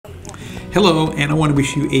Hello, and I want to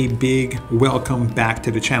wish you a big welcome back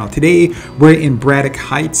to the channel. Today, we're in Braddock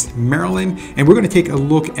Heights, Maryland, and we're going to take a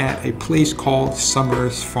look at a place called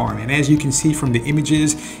Summers Farm. And as you can see from the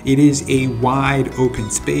images, it is a wide open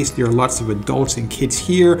space. There are lots of adults and kids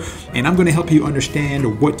here, and I'm going to help you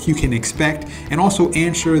understand what you can expect and also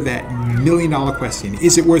answer that million-dollar question.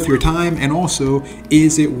 Is it worth your time? And also,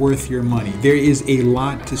 is it worth your money? There is a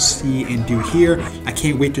lot to see and do here. I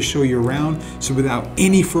can't wait to show you around. So without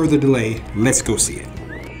any further delay, let's go see it.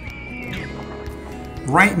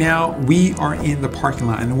 Right now, we are in the parking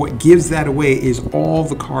lot, and what gives that away is all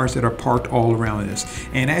the cars that are parked all around us.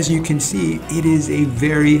 And as you can see, it is a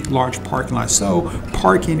very large parking lot, so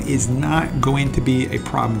parking is not going to be a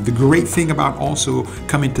problem. The great thing about also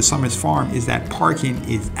coming to Summers Farm is that parking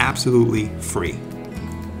is absolutely free.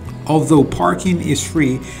 Although parking is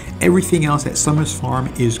free, everything else at Summers Farm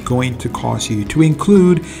is going to cost you, to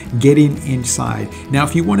include getting inside. Now,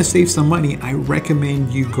 if you want to save some money, I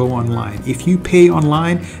recommend you go online. If you pay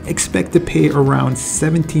online, expect to pay around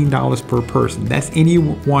 $17 per person. That's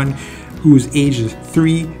anyone whose ages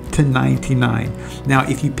 3 to 99. Now,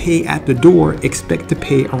 if you pay at the door, expect to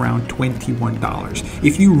pay around $21.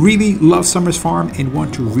 If you really love Summers Farm and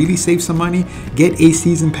want to really save some money, get a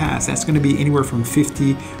season pass. That's going to be anywhere from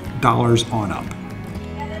 $50 on up.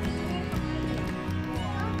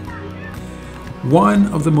 One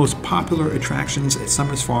of the most popular attractions at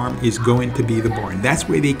Summers Farm is going to be the barn. That's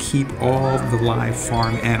where they keep all the live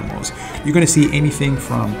farm animals. You're going to see anything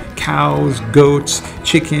from cows, goats,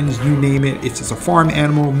 chickens, you name it. If it's a farm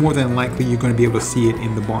animal, more than likely you're going to be able to see it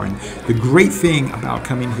in the barn. The great thing about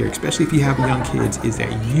coming here, especially if you have young kids, is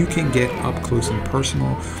that you can get up close and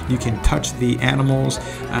personal. You can touch the animals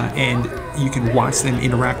and you can watch them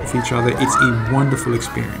interact with each other. It's a wonderful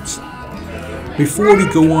experience. Before we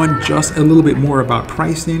go on, just a little bit more about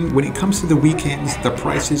pricing. When it comes to the weekends, the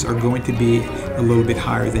prices are going to be a little bit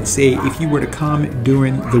higher than, say, if you were to come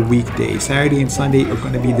during the weekdays. Saturday and Sunday are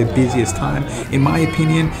going to be the busiest time. In my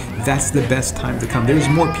opinion, that's the best time to come. There's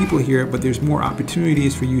more people here, but there's more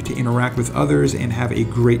opportunities for you to interact with others and have a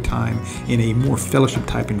great time in a more fellowship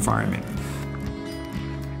type environment.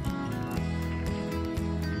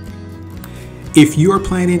 If you're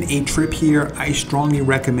planning a trip here, I strongly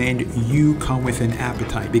recommend you come with an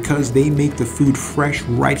appetite because they make the food fresh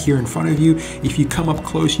right here in front of you. If you come up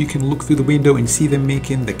close, you can look through the window and see them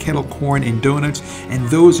making the kettle corn and donuts, and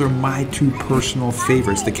those are my two personal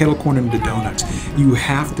favorites, the kettle corn and the donuts. You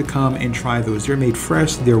have to come and try those. They're made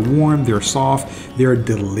fresh, they're warm, they're soft, they're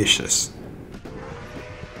delicious.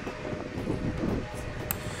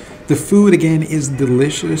 The food, again, is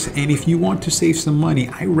delicious, and if you want to save some money,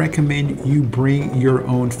 I recommend you bring your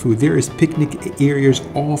own food. There is picnic areas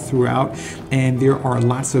all throughout, and there are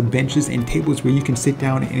lots of benches and tables where you can sit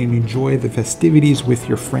down and enjoy the festivities with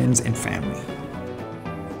your friends and family.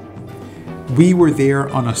 We were there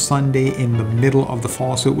on a Sunday in the middle of the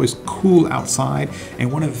fall, so it was cool outside.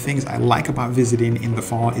 And one of the things I like about visiting in the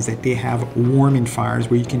fall is that they have warming fires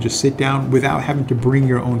where you can just sit down without having to bring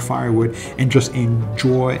your own firewood and just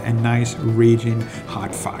enjoy a nice raging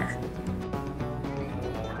hot fire.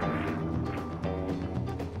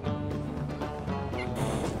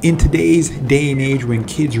 In today's day and age, when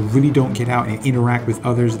kids really don't get out and interact with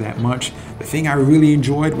others that much, the thing I really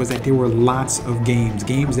enjoyed was that there were lots of games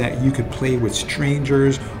that you could play with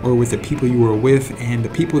strangers or with the people you were with, and the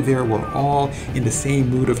people there were all in the same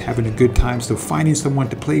mood of having a good time, so finding someone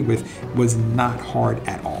to play with was not hard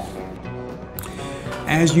at all.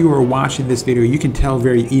 As you are watching this video, you can tell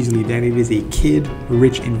very easily that it is a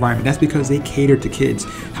kid-rich environment. That's because they cater to kids.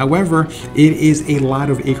 However, it is a lot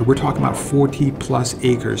of acres. We're talking about 40+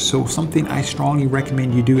 acres. So something I strongly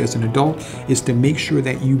recommend you do as an adult is to make sure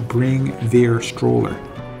that you bring their stroller.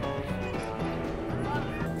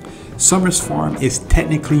 Summers Farm is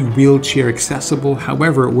technically wheelchair accessible.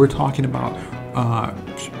 However, we're talking about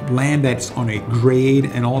land that's on a grade,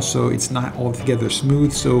 and also it's not altogether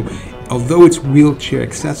smooth, so although it's wheelchair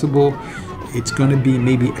accessible, it's going to be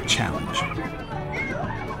maybe a challenge.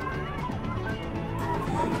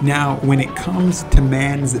 Now, when it comes to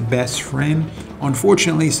man's best friend,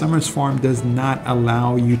 unfortunately Summers Farm does not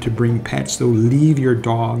allow you to bring pets, so leave your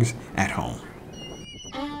dogs at home.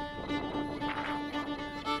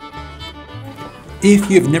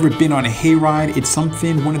 If you've never been on a hayride, it's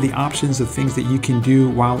one of the options of things that you can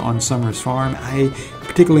do while on Summers Farm. I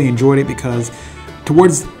particularly enjoyed it because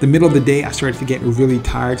towards the middle of the day, I started to get really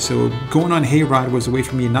tired. So going on a hayride was a way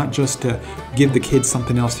for me not just to give the kids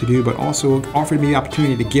something else to do, but also offered me the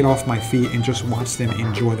opportunity to get off my feet and just watch them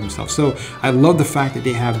enjoy themselves. So I love the fact that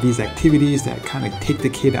they have these activities that kind of take the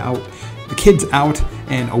kids out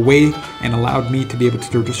and away, and allowed me to be able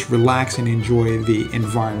to just relax and enjoy the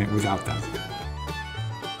environment without them.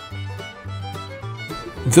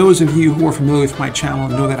 Those of you who are familiar with my channel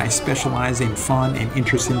know that I specialize in fun and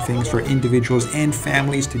interesting things for individuals and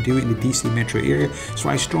families to do in the DC metro area. So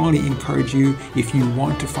I strongly encourage you, if you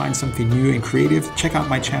want to find something new and creative, check out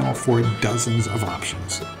my channel for dozens of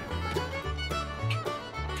options.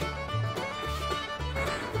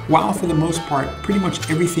 While for the most part, pretty much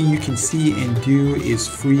everything you can see and do is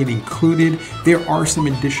free and included, there are some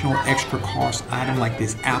additional extra cost items like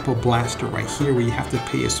this apple blaster right here, where you have to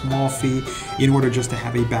pay a small fee in order just to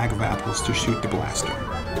have a bag of apples to shoot the blaster.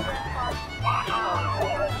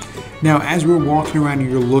 Now, as we're walking around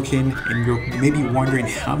and you're looking and you're maybe wondering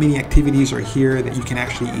how many activities are here that you can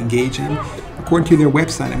actually engage in, according to their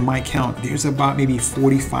website and my count, there's about maybe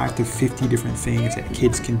 45 to 50 different things that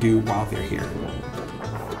kids can do while they're here.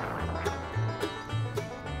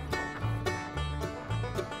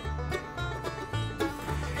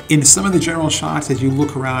 In some of the general shots, as you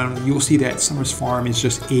look around, you'll see that Summers Farm is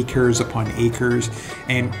just acres upon acres.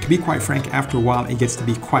 And to be quite frank, after a while, it gets to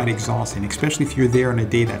be quite exhausting, especially if you're there on a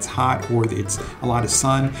day that's hot or it's a lot of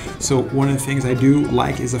sun. So one of the things I do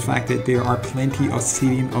like is the fact that there are plenty of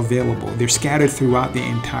seating available. They're scattered throughout the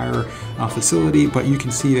entire facility, but you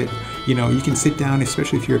can see that, you know, you can sit down,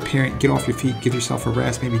 especially if you're a parent, get off your feet, give yourself a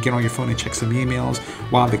rest, maybe get on your phone and check some emails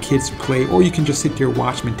while the kids play, or you can just sit there,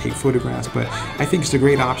 watch them and take photographs. But I think it's a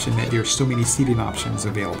great option that there are so many seating options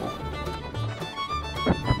available.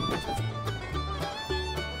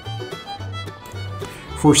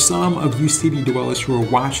 For some of you city dwellers who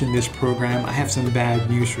are watching this program, I have some bad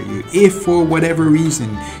news for you. If for whatever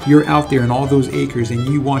reason you're out there in all those acres and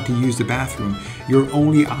you want to use the bathroom, your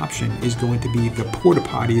only option is going to be the porta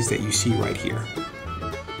potties that you see right here.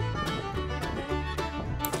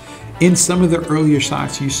 In some of the earlier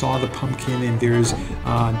shots, you saw the pumpkin, and there's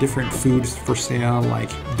different foods for sale like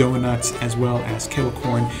donuts as well as kettle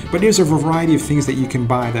corn. But there's a variety of things that you can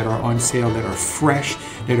buy that are on sale, that are fresh,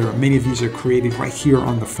 many of these are created right here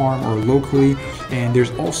on the farm or locally. And there's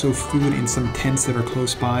also food in some tents that are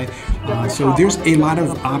close by. So there's a lot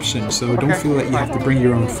of options. So don't feel that you have to bring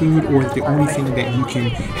your own food, or the only thing that you can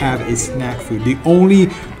have is snack food. The only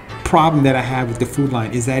problem that I have with the food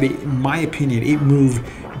line is that in my opinion, it moved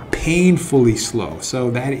painfully slow.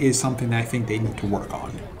 So that is something that I think they need to work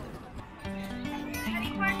on.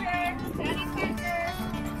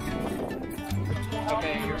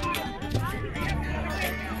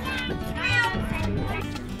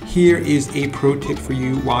 Here is a pro tip for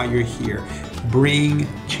you while you're here. Bring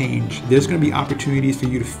change. There's going to be opportunities for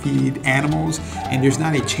you to feed animals, and there's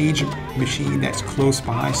not a change machine that's close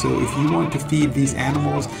by. So if you want to feed these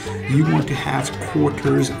animals, you want to have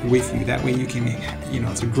quarters with you. That way you can,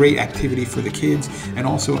 it's a great activity for the kids, and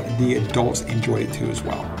also the adults enjoy it too as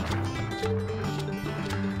well.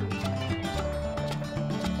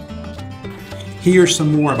 Here's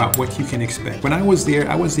some more about what you can expect. When I was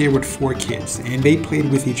there with 4 kids, and they played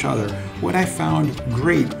with each other. What I found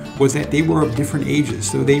great was that they were of different ages,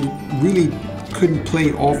 so they really couldn't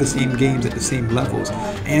play all the same games at the same levels.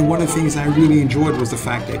 And one of the things I really enjoyed was the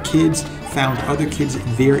fact that kids found other kids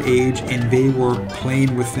their age and they were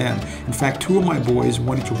playing with them. In fact, 2 of my boys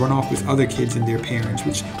wanted to run off with other kids and their parents,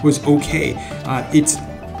 which was okay.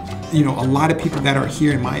 A lot of people that are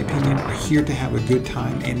here, in my opinion, are here to have a good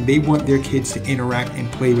time, and they want their kids to interact and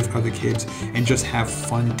play with other kids and just have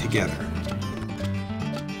fun together.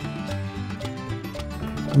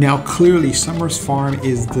 Now, clearly, Summers Farm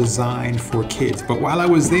is designed for kids, but while I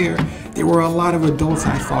was there were a lot of adults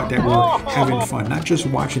I thought that were having fun, not just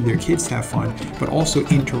watching their kids have fun, but also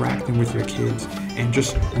interacting with their kids and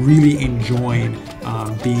just really enjoying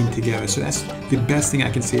being together. So that's the best thing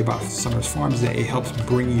I can say about Summers Farm, is that it helps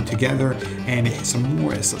bring you together, and it's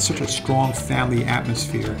such a strong family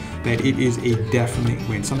atmosphere that it is a definite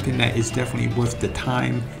win, something that is definitely worth the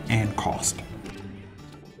time and cost.